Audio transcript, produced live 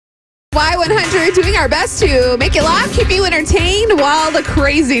Y100 doing our best to make you laugh, keep you entertained while the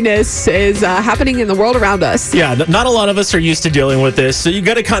craziness is happening in the world around us. Yeah, not a lot of us are used to dealing with this, so you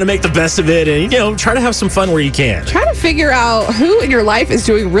got to kind of make the best of it and, try to have some fun where you can. Try to figure out who in your life is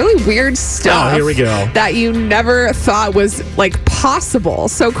doing really weird stuff. Oh, here we go. That you never thought was, possible.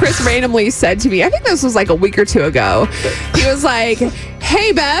 So Chris randomly said to me, I think this was a week or two ago, he was like,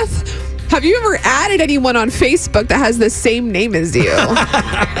 hey, Beth, have you ever added anyone on Facebook that has the same name as you?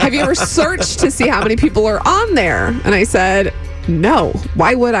 Have you ever searched to see how many people are on there? And I said, no.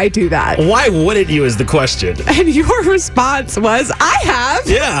 Why would I do that? Why wouldn't you is the question. And your response was, I have.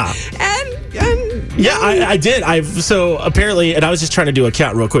 Yeah. Yeah, I did. So apparently, and I was just trying to do a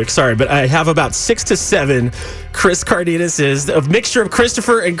count real quick. Sorry, but I have about 6 to 7 Chris Cardenas, a mixture of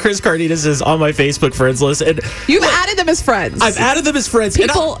Christopher and Chris Cardenas on my Facebook friends list. And you've added them as friends. I've added them as friends.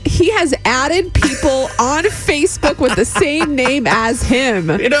 He has added people on Facebook with the same name as him.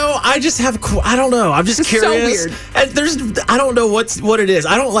 I just have. I don't know. I'm just curious. So weird. And I don't know what it is.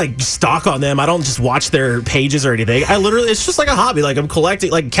 I don't stalk on them. I don't just watch their pages or anything. I literally, it's just like a hobby. I'm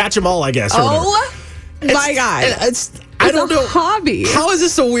collecting, catch them all, I guess. Oh my God. I don't know. Hobby. How is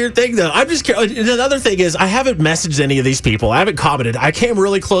this a weird thing, though? I'm just curious. Another thing is, I haven't messaged any of these people. I haven't commented. I came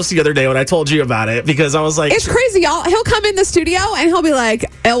really close the other day when I told you about it because I was like, it's crazy, y'all. He'll come in the studio and he'll be like,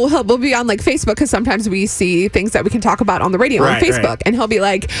 we'll be on Facebook because sometimes we see things that we can talk about on the radio on Facebook. Right. And he'll be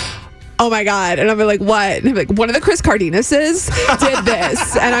like, oh my God. And I'll be like, what? And he'll be like, one of the Chris Cardenases did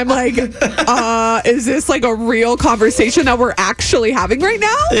this. And I'm like, is this a real conversation that we're actually having right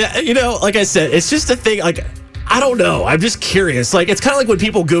now? Yeah, like I said, it's just a thing. I don't know. I'm just curious. It's kind of like when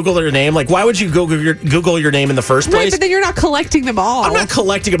people Google their name. Why would you Google your name in the first place? Right, but then you're not collecting them all. I'm not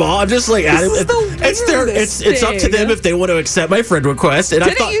collecting them all. I'm just adding. It's up to them if they want to accept my friend request. And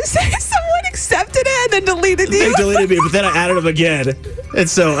Didn't you say someone accepted it and then deleted you? They deleted me, but then I added them again. And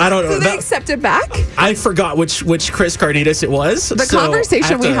so I don't know. Did they accept it back? I forgot which Chris Cardenas it was. The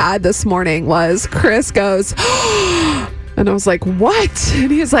conversation we had this morning was Chris goes, and I was like, what? And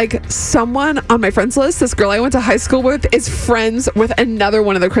he's like, someone on my friends list, this girl I went to high school with, is friends with another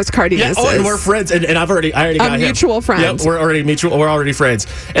one of the Chris Cardenas. Yeah, and we're friends. And I already got him. Mutual friend. Yep, we're already friends.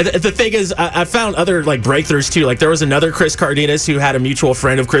 And the thing is, I found other breakthroughs too. There was another Chris Cardenas who had a mutual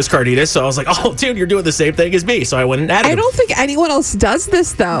friend of Chris Cardenas. So I was like, oh, dude, you're doing the same thing as me. So I went and added him. I don't think anyone else does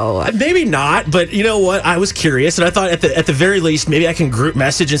this though. Maybe not, but you know what? I was curious, and I thought at the very least, maybe I can group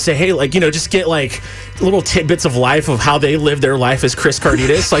message and say, hey, just get little tidbits of life of how they live their life as Chris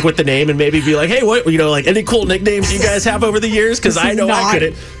Cardenas, with the name, and maybe be like, hey, what, any cool nicknames you guys have over the years? Because I know I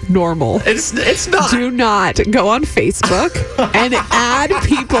couldn't. Normal. It's not. Do not go on Facebook and add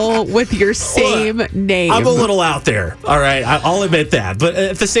people with your same name. I'm a little out there. All right, I'll admit that, but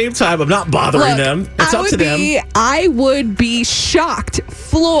at the same time, I'm not bothering them. It's up to them. I would be shocked,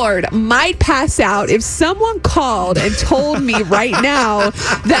 floored, might pass out if someone called and told me right now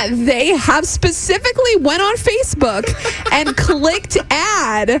that they have specifically went on Facebook and clicked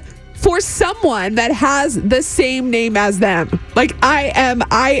add for someone that has the same name as them.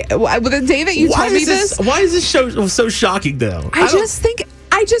 The day that you told me this. Why is this show so shocking, though? I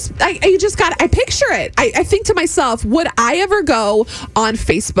picture it. I think to myself, would I ever go on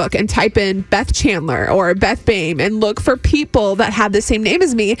Facebook and type in Beth Chandler or Beth Bame and look for people that have the same name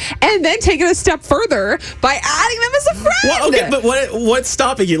as me and then take it a step further by adding them as a friend? Well, okay, but what's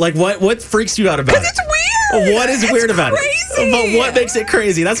stopping you? What freaks you out about it? Because it's weird. What is weird about it? But what makes it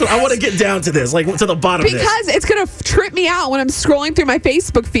crazy? That's what I want to get down to this, to the bottom of this. Because it's going to trip me out when I'm scrolling through my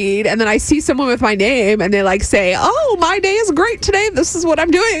Facebook feed and then I see someone with my name and they say, oh, my day is great today. This is what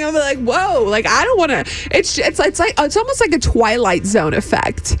I'm doing. I'm like, whoa, I don't want to. It's almost like a Twilight Zone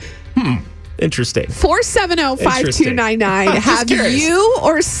effect. Interesting. 470-5299. Have you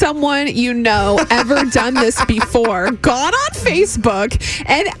or someone you know ever done this before? Gone on Facebook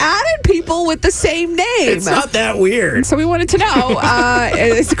and added people with the same name? It's not that weird. So we wanted to know,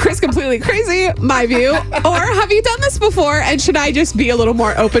 is Chris completely crazy? My view. Or have you done this before? And should I just be a little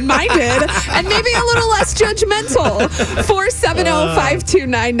more open-minded and maybe a little less judgmental?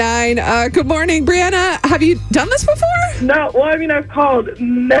 470-5299. Good morning, Brianna. Have you done this before? No. Well, I've called.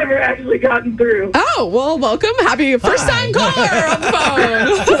 Never actually gotten through. Oh, well, welcome. Happy first-time caller on the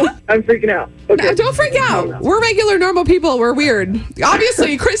phone. I'm freaking out. Okay. No, don't freak out. We're regular, normal people. We're weird.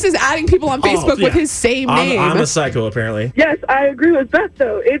 Obviously, Chris is adding people on Facebook with his same name. I'm a psycho, apparently. Yes, I agree with Beth,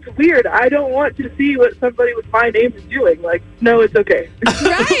 though. It's weird. I don't want to see what somebody with my name is doing. No, it's okay.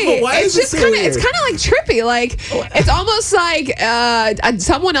 Right. Why it's is just it so weird? It's kind of trippy. It's almost like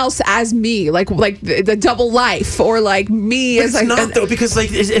someone else as me, the double life, or me But as it's not, though, because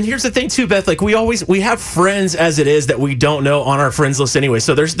and here's the thing too, Beth. We have friends as it is that we don't know on our friends list anyway.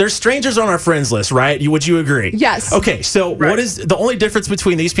 So there's strangers on our friends list, right? Would you agree? Yes. Okay, so what is the only difference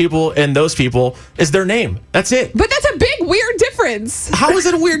between these people and those people is their name. That's it. But that's a big weird difference. How is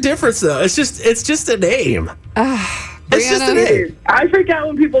it a weird difference though? It's just a name. It's just a Brianna. name. I freak out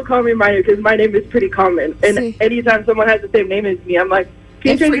when people call me my name because my name is pretty common. And See. anytime someone has the same name as me, I'm like,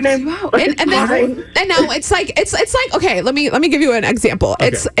 can you It change your freaks name? you out. Like, And it's fine. now it's like okay, let me give you an example.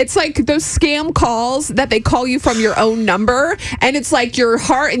 Okay. It's like those scam calls that they call you from your own number, and it's like your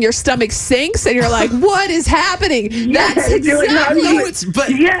heart and your stomach sinks and you're like, what is happening? That's you're like, how do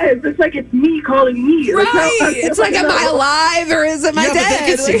exactly you- yes, it's like it's me calling me. Like, right. no, It's like, am I alive or is it my Yeah, but they dead?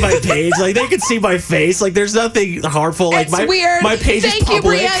 can see my page. Like they can see my face. Like there's nothing harmful. Like It's weird. my page Thank is you,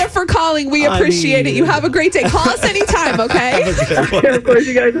 public. Brianna, for calling. We I appreciate it. mean- You have a great day. Call us anytime, okay? Of course,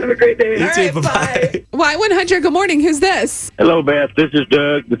 you guys have a great day. You All too, right, bye-bye. bye. Y100, good morning. Who's this? Hello, Beth. This is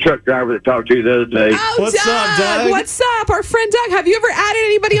Doug, the truck driver that talked to you the other day. Oh, What's up, Doug? What's up? Our friend Doug. Have you ever added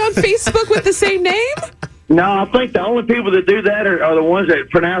anybody on Facebook with the same name? No, I think the only people that do that are the ones that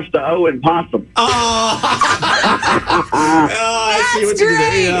pronounce the O in possum. Oh, I see what That's you did there.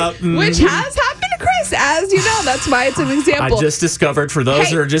 great. Yeah. Mhm. Which has happened to Chris, as you know. That's why it's an I example. just discovered for those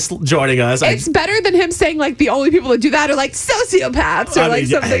Hey, that are just joining us. it's better than him saying like the only people that do that are like sociopaths or like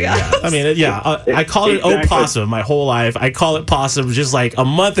something else. I mean, I called it Exactly. opossum my whole life. I call it possum just like a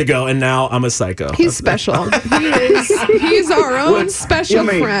month ago, and now I'm a psycho. He's special. He's our own special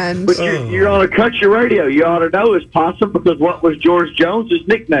friend. But you're on a country radio. You ought to know it's possum because what was George Jones's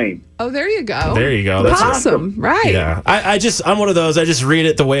nickname? Oh, there you go. There you go. That's Possum, right? Yeah, I'm one of those. I just read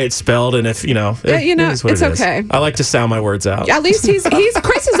it the way it's spelled, and if Yeah, it is what it's it is. okay. I like to sound my words out. At least he's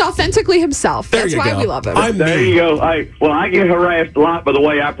Chris is authentically himself. There That's you why go. we love him. I'm There me. you go. I get harassed a lot by the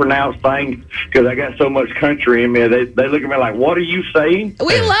way I pronounce things because I got so much country in me. They look at me like, "What are you saying?"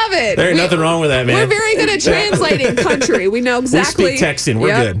 We love it. There ain't nothing wrong with that, man. We're very good at translating country. We know exactly. We speak texting. We're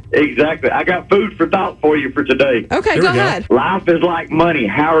Yep. good. Exactly. I got food for thought for you for today. Okay, Here go we go. ahead. Life is like money.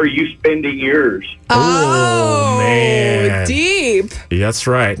 How are you spending yours? Oh, man. deep. Yeah, that's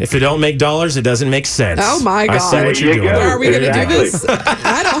right. If it don't make dollars, it doesn't make sense. Oh, my I see God. what There you're you doing. go. Are we going to Exactly. do this?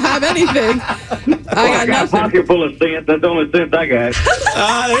 I don't have anything. I got I got a nothing. pocket full of cents. That's the only cents I got.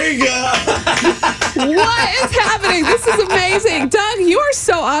 There you go. What is happening? This is amazing. Doug, you are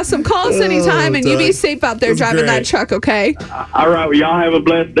so awesome. Call us anytime and you be Doug. safe out there That's driving that great. truck, okay? All right. Well, y'all have a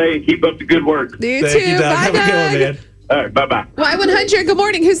blessed day and keep up the good work. You Thank too. you, Doug. Bye, Have a good one, man. All right. Bye-bye. Y100, good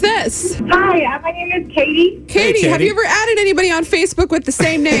morning. Who's this? Hi, my name is Katie. Katie, have Katie. you ever added anybody on Facebook with the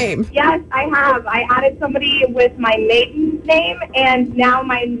same name? Yes, I have. I added somebody with my maiden name and now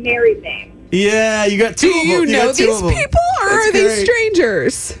my married name. Yeah, you got two Do of them. you know got two these of them. people or That's are these great.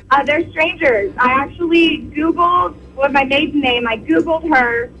 strangers? They're strangers. I actually Googled with my maiden name. I Googled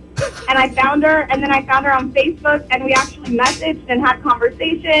her and I found her, and then I found her on Facebook, and we actually messaged and had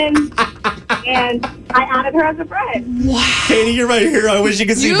conversations, and I added her as a friend. Katie, you're my hero. I wish you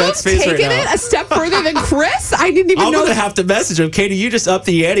could see You've Beth's face right taken now. it a step further than Chris? I didn't even I'm know. going to have to message him. Katie, you just upped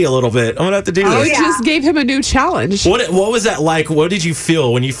the ante a little bit. I'm going to have to do You this. yeah. just gave him a new challenge. What was that like? What did you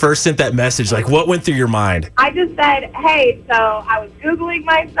feel when you first sent that message? Like, what went through your mind? I just said, hey, so I was Googling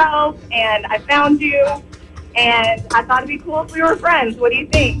myself, and I found you, and I thought it'd be cool if we were friends. What do you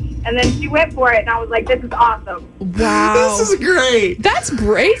think? And then she went for it, and I was like, this is awesome. Wow. This is great. That's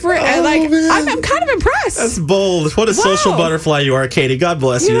brave for Oh, like man. I'm kind of impressed. That's bold. What a social Wow. butterfly you are, Katie. God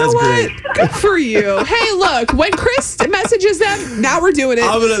bless you. You know That's what? great. Good for you. Hey, look, when Chris messages them, now we're doing it.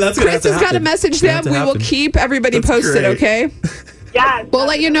 That's gonna have Chris to has got to happen. message It's gonna have them. to We will happen. keep everybody That's posted, great. okay? Yes. We'll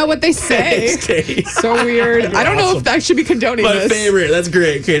let you know what they say. Thanks, Katie. So weird. I don't know if I should be condoning My this. favorite. That's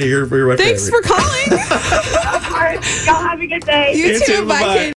great, Katie. You're my Thanks favorite. for calling. All right. Y'all have a good day. You You too. too. Bye, Bye-bye. Katie.